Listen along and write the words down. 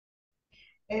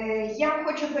Я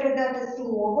хочу передати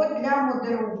слово для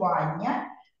модерування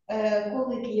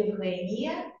Кулик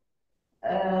Євгенія,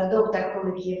 доктор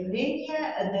Кулик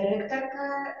Євгенія,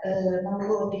 директорка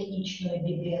науково-технічної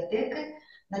бібліотеки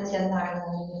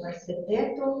Національного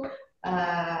університету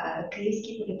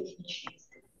Київський політехнічний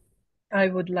інститут.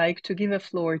 I would like to give a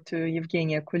floor to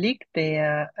Evgenia Kulik,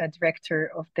 the director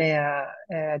of the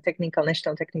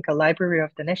National Technical Library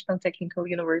of the National Technical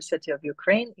University of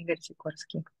Ukraine. Igor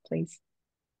Sikorsky, please.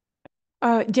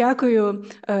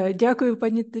 Дякую,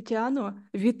 пані Тетяно.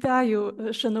 Вітаю,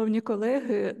 шановні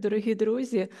колеги, дорогі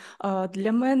друзі.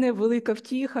 Для мене велика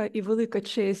втіха і велика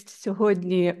честь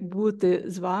сьогодні бути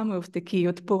з вами в такій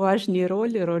от поважній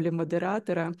ролі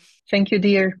модератора. Thank you,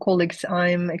 dear colleagues.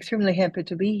 I'm extremely happy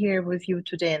to be here with you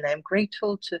today, and I'm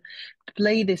grateful to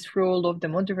play this role of the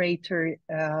moderator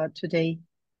today.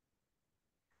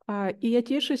 І я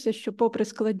тішуся, що попри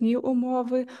складні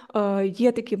умови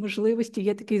є такі можливості,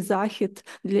 є такий захід,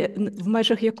 в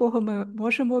межах якого ми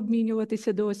можемо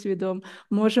обмінюватися досвідом,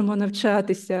 можемо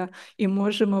навчатися і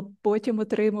можемо потім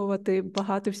отримувати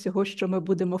багато всього, що ми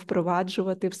будемо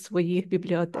впроваджувати в своїх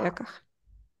бібліотеках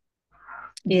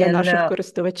для наших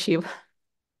користувачів.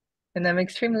 And I'm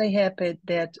extremely happy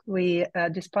that we,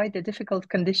 despite the difficult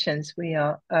conditions we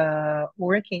are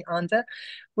working under,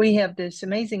 we have this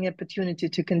amazing opportunity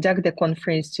to conduct the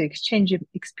conference, to exchange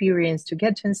experience, to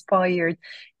get inspired,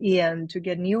 and to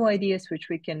get new ideas which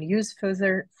we can use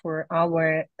further for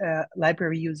our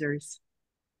library users.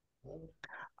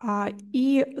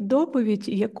 І доповідь,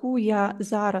 яку я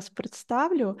зараз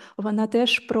представлю, вона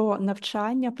теж про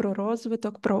навчання, про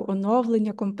розвиток, про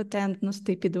оновлення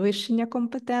компетентностей, підвищення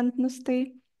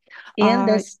компетентностей.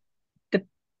 And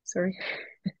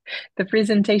the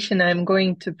presentation I'm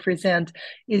going to present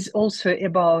is also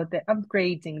about the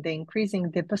upgrading, the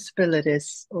increasing the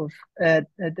possibilities of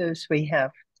those we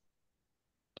have.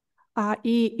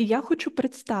 І я хочу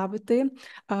представити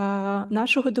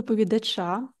нашого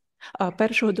доповідача,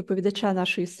 першого доповідача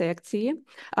нашої секції,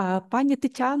 пані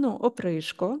Тетяну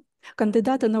Опришко,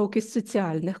 кандидата наук із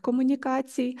соціальних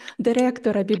комунікацій,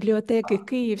 директора бібліотеки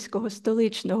Київського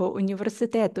столичного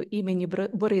університету імені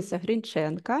Бориса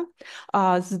Грінченка,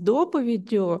 з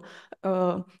доповіддю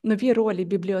 «Нові ролі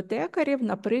бібліотекарів»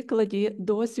 на прикладі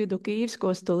досвіду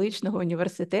Київського столичного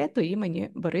університету імені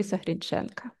Бориса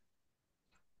Грінченка.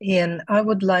 And I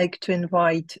would like to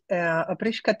invite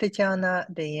Опришко Тетяна,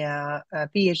 the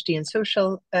PhD in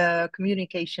social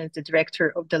communications, the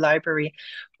director of the library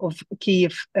of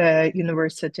Kyiv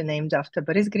University named after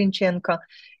Boris Grinchenko.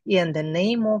 And the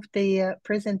name of the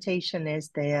presentation is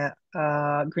the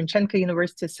Grinchenko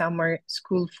University Summer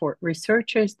School for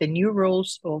Researchers, the new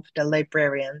roles of the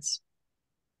librarians.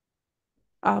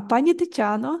 Пані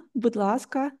Тетяно, будь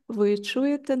ласка, ви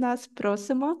чуєте нас?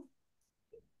 Просимо.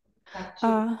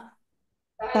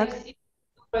 Так.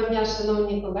 Доброго дня,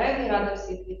 шановні колеги, рада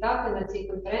всіх вітати на цій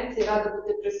конференції, рада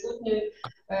бути присутньою.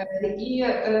 І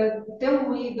тему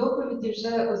моєї доповіді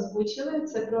вже озвучили,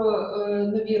 це про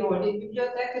нові ролі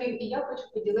бібліотекарів, і я хочу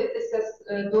поділитися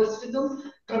з досвідом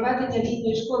проведення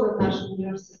літньої школи в нашому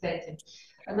університеті.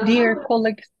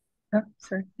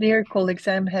 Dear colleagues,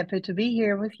 I'm happy to be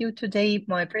here with you today.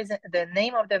 The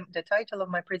name of the title of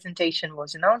my presentation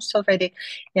was announced already,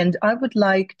 and I would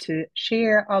like to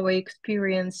share our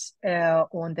experience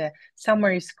on the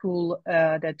summer school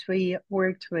that we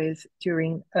worked with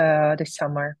during the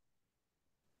summer.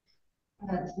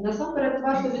 Насамперед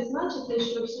варто відзначити,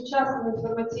 що в сучасному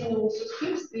інформаційному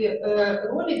суспільстві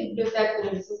ролі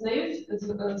бібліотекарів зазнають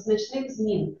значних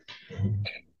змін.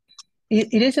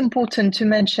 It is important to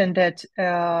mention that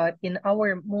in our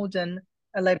modern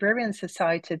librarian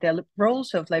society, the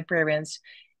roles of librarians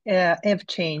have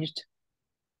changed.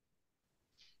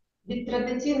 Від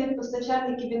традиційних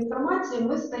постачальників інформації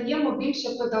ми стаємо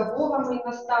більше педагогами і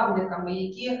наставниками,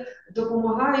 які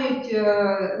допомагають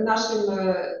нашим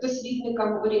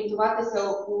дослідникам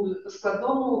орієнтуватися у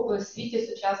складному світі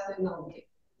сучасної науки.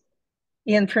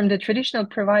 And from the traditional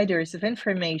providers of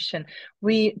information,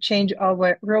 we change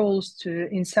our roles to,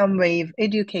 in some way,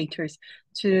 educators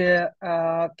to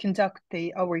conduct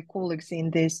our colleagues in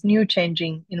this new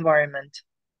changing environment.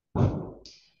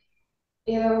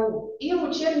 І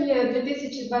у червні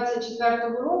 2024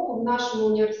 року в нашому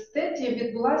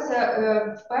університеті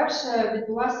вперше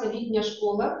відбулася літня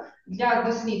школа для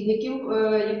дослідників,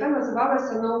 яка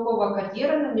називалася «Наукова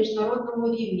кар'єра на міжнародному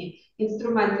рівні.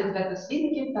 Інструменти для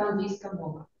дослідників та англійська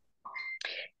мова».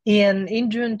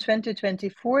 In June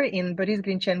 2024, in Boris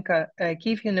Grінченка,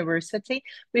 Kyiv University,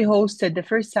 we hosted the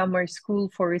first summer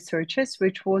school for researchers,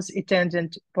 which was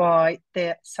attended by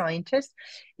the scientists.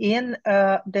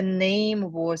 The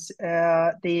name was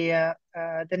the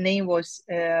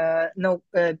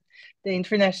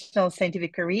International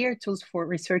Scientific Career Tools for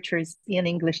Researchers in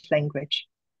English Language.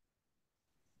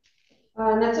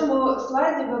 На цьому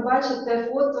слайді ви бачите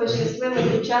фото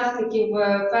щасливих учасників,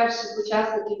 перших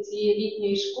учасників цієї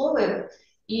літньої школи.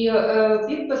 І в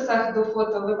підписах до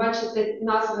фото ви бачите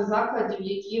назви закладів,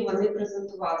 які вони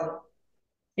презентували.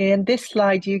 In this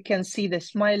slide, you can see the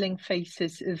smiling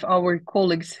faces of our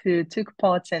colleagues who took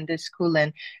part in this school.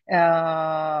 And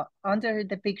under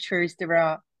the pictures, there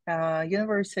are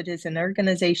universities and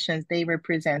organizations they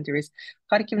represent. There is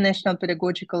Kharkiv National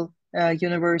Pedagogical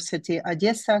University,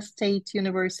 Odessa State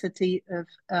University of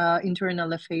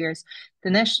Internal Affairs, the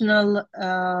National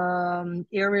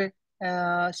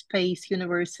Aerospace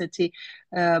University,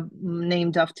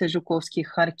 named after Zhukovsky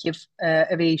Kharkiv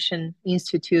Aviation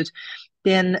Institute,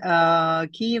 then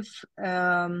Kyiv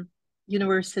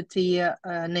University,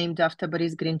 named after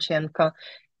Boris Grінченка,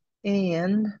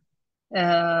 and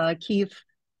Kyiv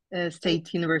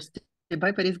State University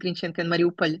by Boris Grінченка, and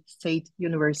Mariupol State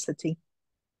University.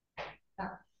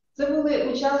 Це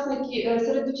були учасники,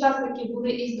 серед учасників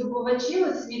були і здобувачі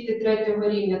освіти третього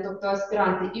рівня, тобто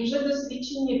аспіранти, і вже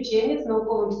досвідчені вчені з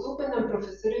науковим ступенем,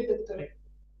 професори і доктори.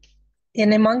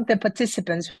 And among the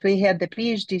participants, we had the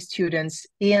PhD students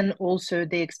and also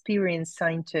the experienced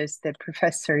scientists, the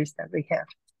professors that we have.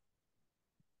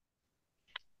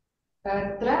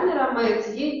 Тренерами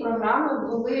цієї програми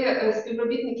були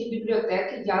співробітники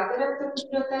бібліотеки, я директор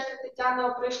бібліотеки Тетяна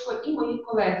Опришко і мої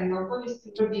колеги, наукові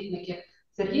співробітники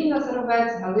Сергій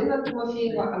Назаровець, Галина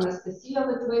Тимофєєва, Анастасія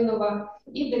Литвинова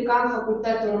і декан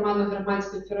факультету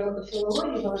романо-германської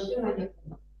філології Валентина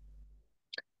Якуба.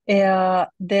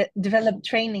 The developed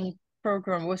training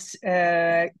program was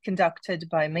conducted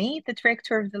by me, the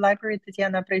director of the library,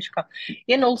 Tetiana Опришко,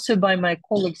 and also by my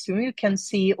colleagues whom you can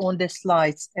see on the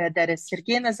slides. That is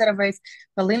Sergey Nazarovets,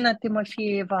 Galina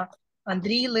Timofeeva,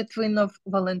 Andriy Litvinov,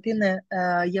 Valentina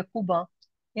Yakuba,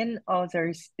 and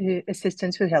others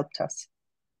assistants who helped us.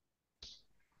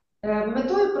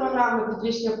 Метою програми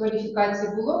підвищення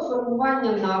кваліфікації було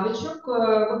формування навичок,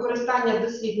 використання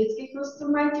дослідницьких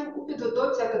інструментів у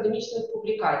підготовці академічних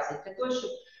публікацій, для того,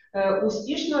 щоб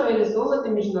успішно реалізовувати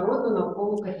міжнародну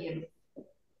наукову кар'єру.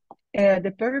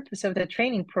 The purpose of the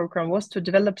training program was to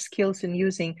develop skills in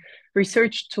using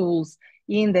research tools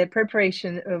in the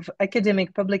preparation of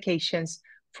academic publications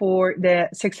for the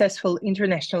successful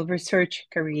international research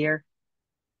career.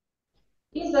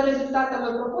 І за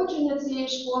результатами проходження цієї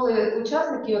школи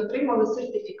учасники отримали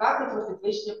сертифікати про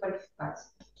підвищення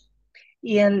кваліфікації.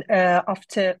 And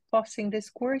after passing this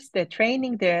course, the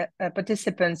training, the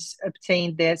participants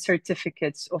obtained their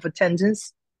certificates of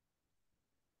attendance.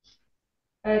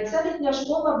 Ця літня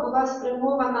школа була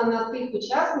спрямована на тих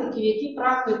учасників, які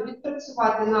прагнуть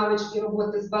відпрацювати навички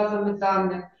роботи з базами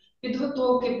даних,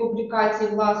 підготовки публікацій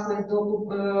власних до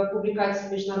публікацій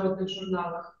в міжнародних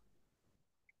журналах.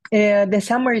 The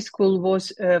summer school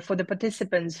was for the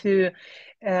participants who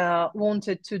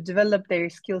wanted to develop their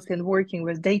skills in working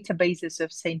with databases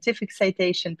of scientific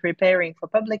citation, preparing for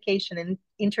publication in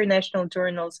international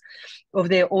journals of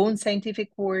their own scientific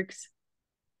works.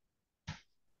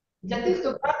 Для тих,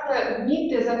 хто прагне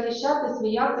вміти захищати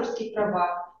свої авторські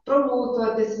права,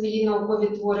 промоутувати свої наукові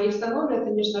твори і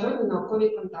встановлювати міжнародні наукові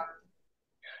контакти.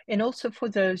 And also for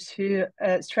those who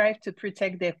strive to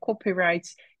protect their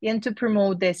copyrights and to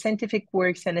promote their scientific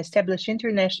works and establish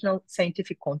international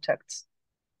scientific contacts.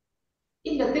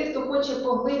 І для тих, хто хоче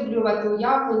поглиблювати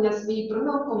уявлення свої про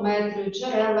наукометрію,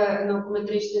 джерела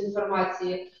наукометричної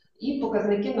інформації і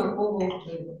показники наукового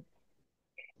впливу.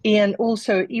 And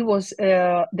also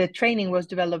the training was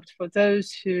developed for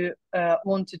those who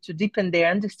wanted to deepen their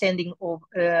understanding of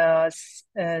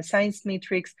science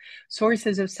metrics,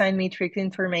 sources of scientific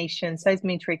information,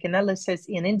 sciencemetric analysis,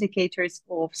 and indicators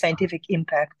of scientific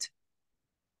impact.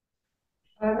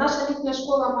 Наша літня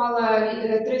школа мала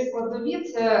 3 складові: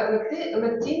 це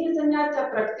лекційні заняття,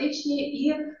 практичні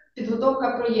і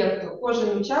підготовка проєкту.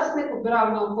 Кожен учасник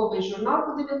обирав науковий журнал,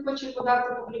 куди він хоче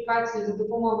подати публікацію, за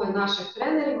допомогою наших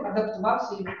тренерів адаптував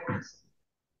свої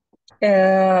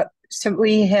виконання. So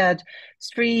we had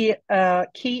 3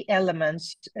 key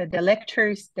elements: the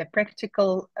lectures, the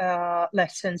practical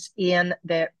lessons, and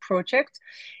the project.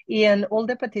 And all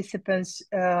the participants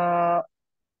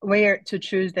were to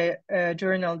choose the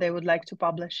journal they would like to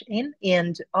publish in.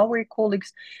 And our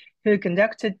colleagues who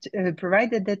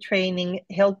provided the training,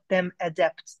 helped them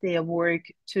adapt their work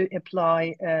to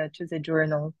apply to the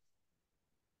journal.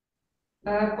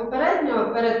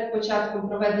 Попередньо, перед початком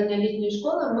проведення літньої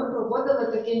школи, ми проводили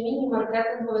таке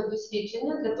міні-маркетингове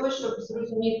дослідження для того, щоб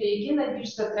зрозуміти, які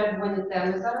найбільш затребувані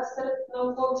теми зараз серед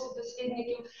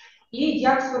науковців-дослідників, і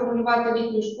як сформулювати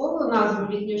літню школу,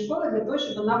 назву літньої школи, для того,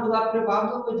 щоб вона була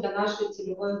привабливою для нашої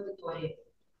цільової аудиторії.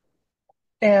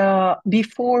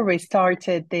 Before we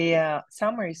started the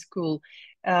summer school,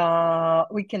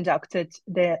 we conducted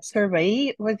the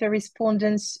survey with the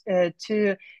respondents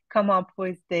to come up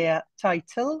with the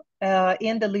title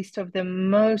and the list of the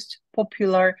most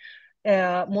popular,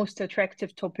 most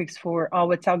attractive topics for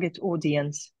our target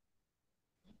audience.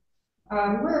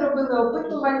 Ми робили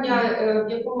опитування,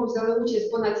 в якому взяли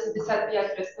участь понад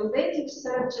 75 респондентів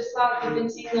серед числа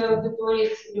потенційної аудиторії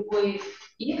цільової,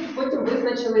 і потім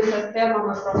визначилися з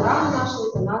темами програми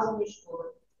нашої та назвою школи.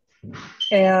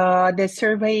 The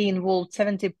survey involved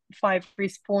 75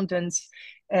 respondents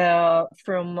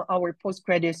from our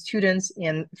postgraduate students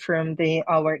and from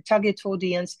our target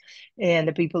audience and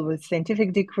the people with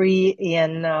scientific degree,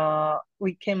 and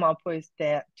we came up with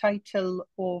the title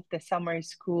of the summer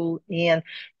school and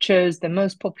chose the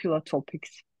most popular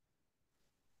topics.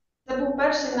 Це був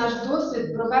перший наш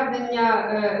досвід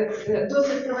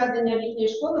проведення літньої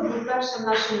школи, був першим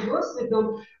нашим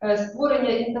досвідом створення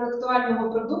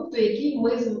інтелектуального продукту, який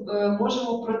ми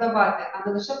можемо продавати, а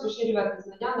не лише поширювати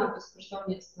знання на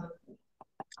безкоштовній основі.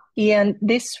 And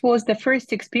this was the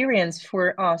first experience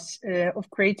for us of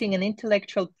creating an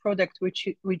intellectual product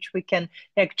which we can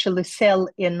actually sell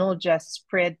and not just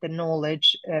spread the knowledge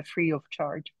free of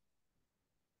charge.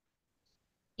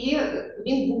 І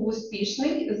він був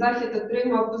успішний, захід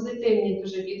отримав позитивні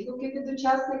дуже відгуки від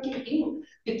учасників і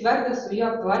підтвердив свою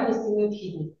актуальність і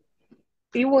необхідність.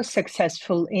 It was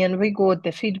successful and we got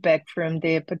the feedback from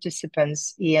the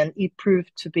participants and it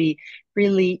proved to be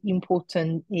really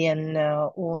important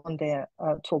on the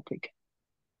topic.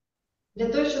 Для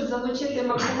того, щоб залучити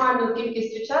максимальну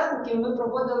кількість учасників, ми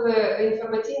проводили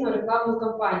інформаційну рекламну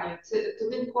кампанію.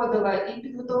 Туди входила і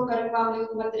підготовка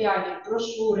рекламних матеріалів,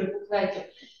 брошури, буклетів,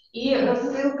 і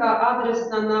розсилка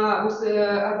адресна на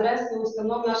адреси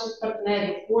установ наших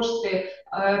партнерів, пошти,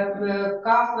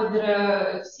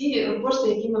 кафедри, всі пошти,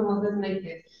 які ми могли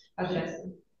знайти адреси.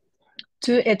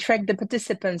 To attract the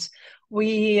participants,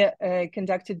 we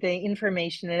conducted the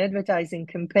information and advertising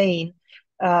campaign,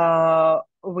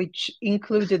 which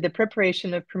included the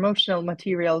preparation of promotional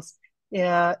materials,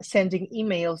 sending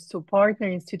emails to partner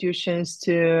institutions,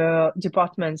 to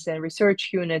departments and research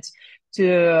units,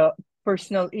 to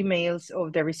personal emails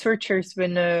of the researchers we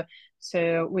know.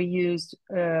 So we used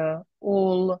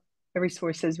all the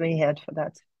resources we had for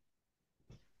that.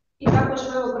 І також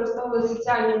ми використовували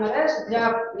соціальні мережі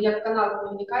як канал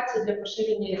комунікації для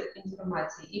поширення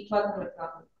інформації і платну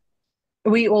рекламу.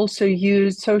 We also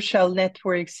used social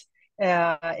networks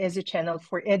as a channel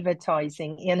for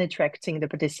advertising and attracting the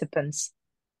participants.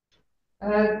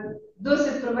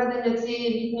 Досвід проведення цієї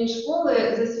літньої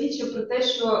школи засвідчив про те,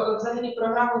 що взагалі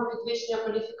програму підвищення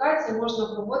кваліфікації можна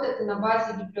проводити на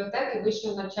базі бібліотеки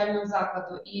вищого навчального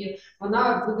закладу, і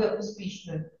вона буде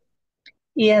успішною.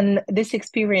 And this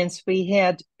experience we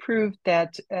had proved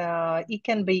that it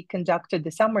can be conducted,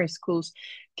 the summer schools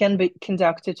can be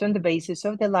conducted on the basis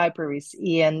of the libraries,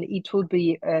 and it would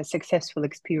be a successful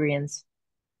experience.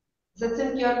 За цим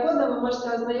QR-кодом ви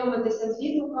можете ознайомитися з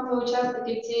відгуками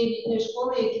учасників цієї літньої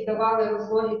школи, які давали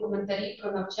розлогі коментарі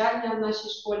про навчання в нашій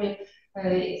школі,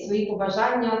 свої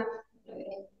побажання.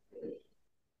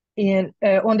 And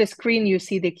on the screen you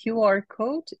see the QR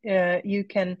code. You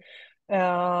can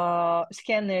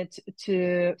scan it to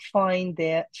find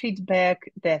the feedback,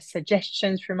 the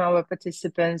suggestions from our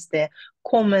participants, the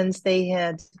comments they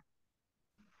had.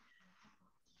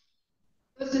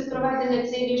 Досвід проведення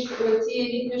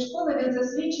цієї літньої школи він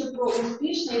засвідчив про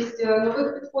успішність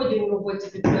нових підходів у роботі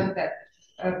бібліотек.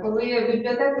 Коли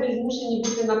бібліотекарі змушені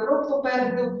бути на крок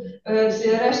попереду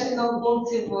решти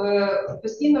науковців,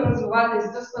 постійно розвиватись,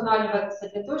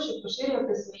 вдосконалюватися для того, щоб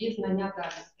поширювати свої знання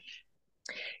далі.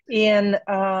 And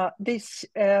this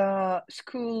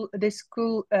school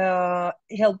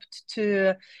helped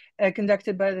to,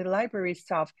 conducted by the library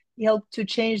staff, helped to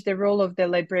change the role of the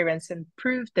librarians and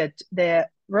proved that the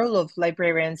role of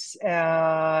librarians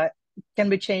can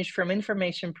be changed from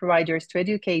information providers to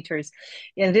educators.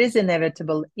 And it is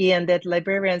inevitable, and that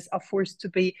librarians are forced to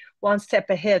be one step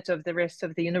ahead of the rest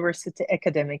of the university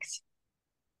academics.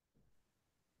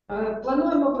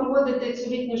 Плануємо проводити цю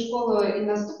літню школу і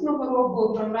наступного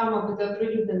року. Програма буде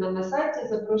оприлюднена на сайті.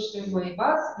 Запрошуємо і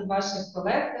вас, і ваших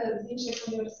колег з інших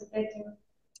університетів.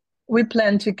 We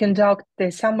plan to conduct the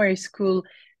summer school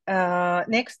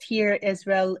next year as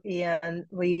well, and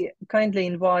we kindly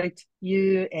invite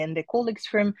you and the colleagues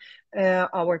from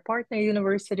our partner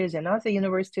universities and other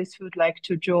universities who would like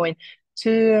to join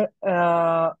to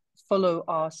follow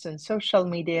us on social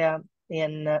media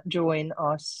and join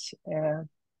us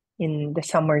in the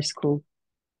summer school.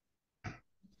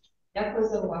 Дякую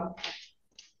за увагу.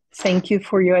 Thank you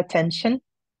for your attention.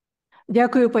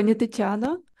 Дякую, пані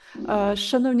Тетяно.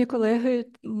 Шановні колеги,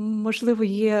 можливо,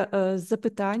 є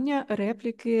запитання,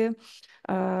 репліки.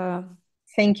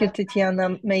 Thank you,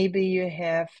 Tetiana. Maybe you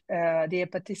have, dear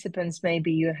participants,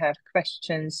 maybe you have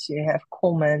questions, you have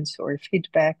comments or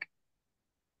feedback.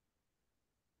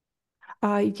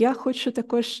 Я хочу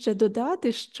також ще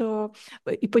додати, що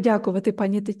і подякувати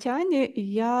пані Тетяні.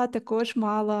 Я також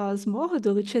мала змогу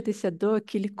долучитися до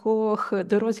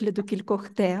розгляду кількох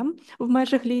тем в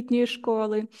межах літньої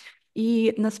школи.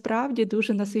 І насправді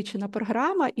дуже насичена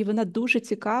програма, і вона дуже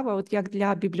цікава, от як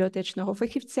для бібліотечного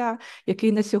фахівця,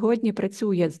 який на сьогодні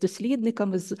працює з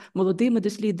дослідниками, з молодими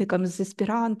дослідниками, з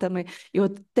аспірантами. І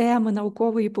от теми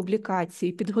наукової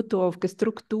публікації, підготовки,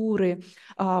 структури,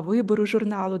 вибору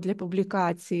журналу для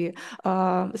публікації,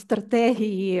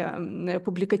 стратегії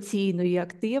публікаційної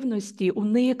активності,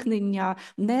 уникнення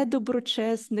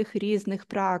недоброчесних різних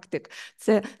практик.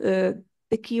 Це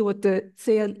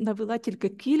це я навела тільки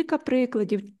кілька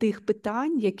прикладів тих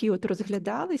питань, які от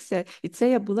розглядалися, і це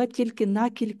я була тільки на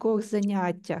кількох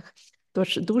заняттях.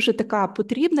 Тож дуже така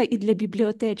потрібна і для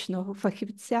бібліотечного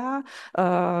фахівця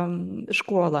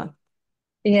школа.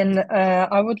 And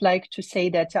I would like to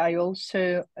say that I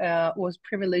also was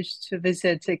privileged to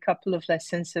visit a couple of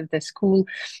lessons of the school,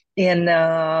 and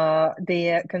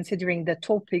considering the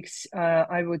topics,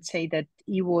 I would say that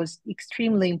it was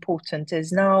extremely important,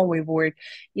 as now we work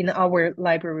in our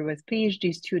library with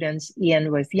PhD students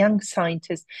and with young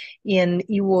scientists, and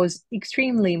it was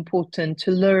extremely important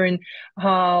to learn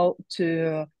how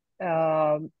to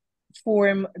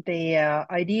form the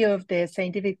idea of the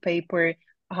scientific paper,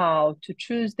 how to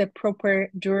choose the proper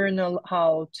journal,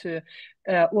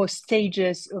 what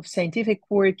stages of scientific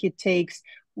work it takes,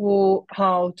 or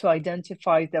how to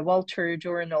identify the vulture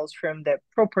journals from the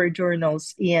proper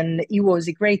journals. And it was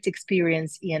a great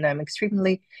experience, and I'm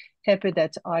extremely happy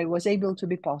that I was able to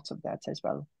be part of that as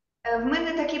well. В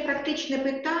мене таке практичне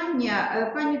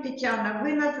питання. Пані Тетяна,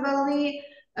 ви назвали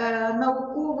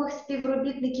наукових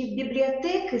співробітників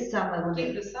бібліотеки саме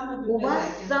вони? У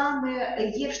вас саме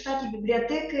є в штаті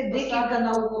бібліотеки декілька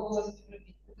наукових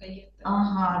співробітника є.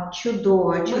 Ага,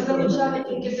 чудово. Ми залучали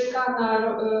тільки декана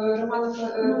Романа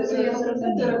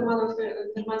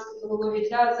германської філології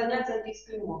для занять з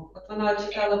англійської мови. От вона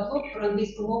читала блог про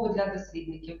англійську мову для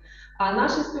дослідників. А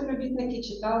наші співробітники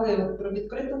читали про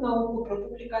відкриту науку, про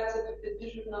публікації, про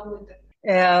підбір журналу і так.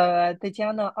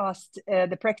 Tetiana asked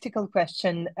the practical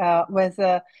question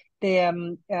whether the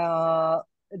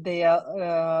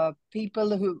people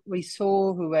who we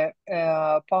saw who were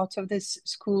part of this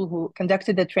school who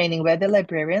conducted the training were the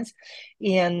librarians,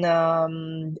 and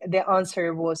the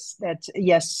answer was that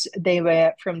yes, they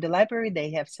were from the library,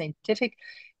 they have scientific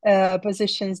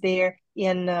positions there,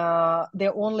 and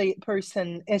the only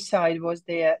person aside was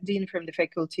the dean from the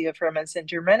Faculty of Romance and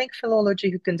Germanic Philology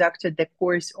who conducted the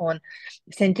course on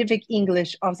scientific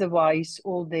English. Otherwise,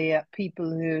 all the people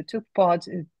who took part,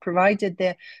 who provided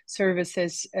the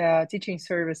services, teaching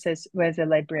services, were the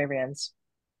librarians.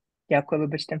 Дякую,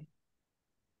 вибачте.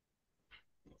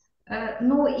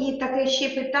 Ну і таке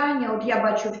ще питання, от я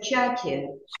бачу в чаті.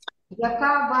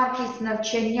 Яка вартість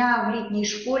навчання в літній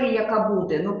школі, яка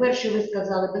буде? Ну, перше ви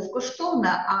сказали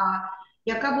безкоштовна, а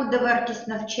яка буде вартість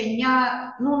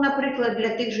навчання, ну, наприклад, для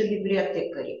тих же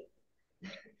бібліотекарів?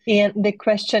 And the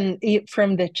question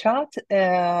from the chat,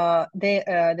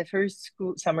 the first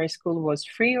summer school was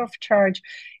free of charge,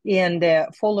 and the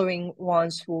following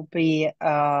ones will be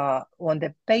on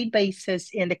the paid basis.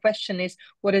 And the question is,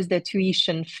 what is the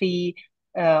tuition fee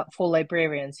for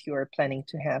librarians you are planning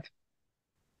to have?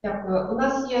 Дякую. У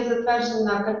нас є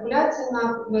затверджена калькуляція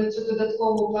на цю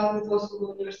додаткову платну послугу в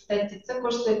університеті. Це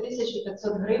коштує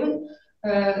 1500 гривень,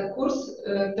 курс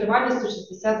тривалістю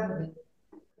 60 годин.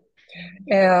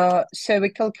 So we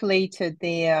calculated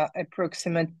the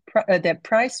approximate the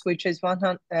price, which is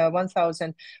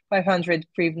 1,500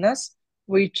 hryvnias,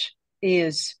 which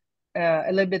is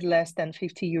a little bit less than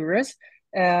 50 euros.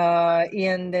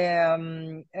 And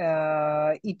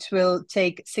it will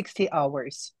take 60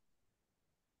 hours.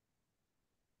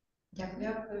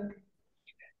 Дякую.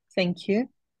 Thank you.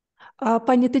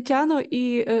 Пані Тетяно,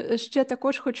 і ще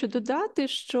також хочу додати,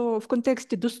 що в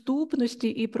контексті доступності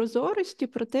і прозорості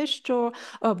про те, що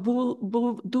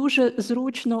був дуже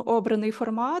зручно обраний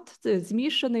формат,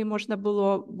 змішаний, можна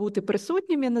було бути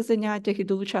присутніми на заняттях і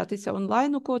долучатися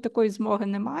онлайн, у кого такої змоги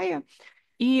немає.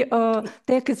 І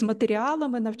теки з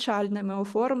матеріалами навчальними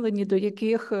оформлені, до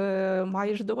яких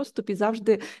маєш доступ, і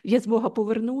завжди є змога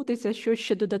повернутися, щось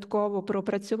ще додатково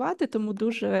пропрацювати. Тому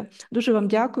дуже, дуже вам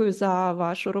дякую за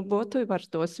вашу роботу і ваш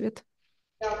досвід.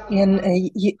 And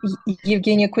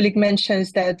Evgenia Kulik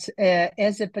mentions that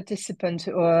as a participant,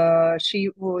 she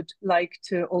would like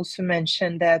to also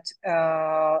mention that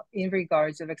in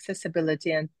regards of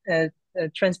accessibility and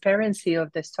transparency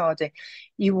of the study,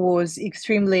 it was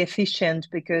extremely efficient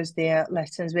because the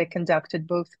lessons were conducted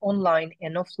both online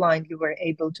and offline. You were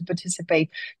able to participate,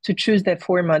 to choose the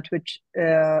format which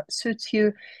suits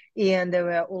you, and there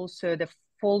were also the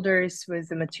folders with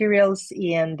the materials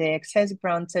and the access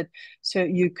granted, so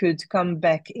you could come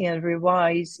back and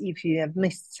revise if you have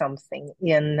missed something.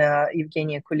 And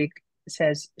Evgenia Kulik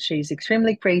says she is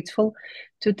extremely grateful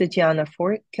to Tetiana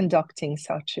for conducting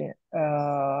such a,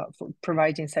 for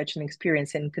providing such an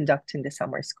experience in conducting the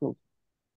summer school.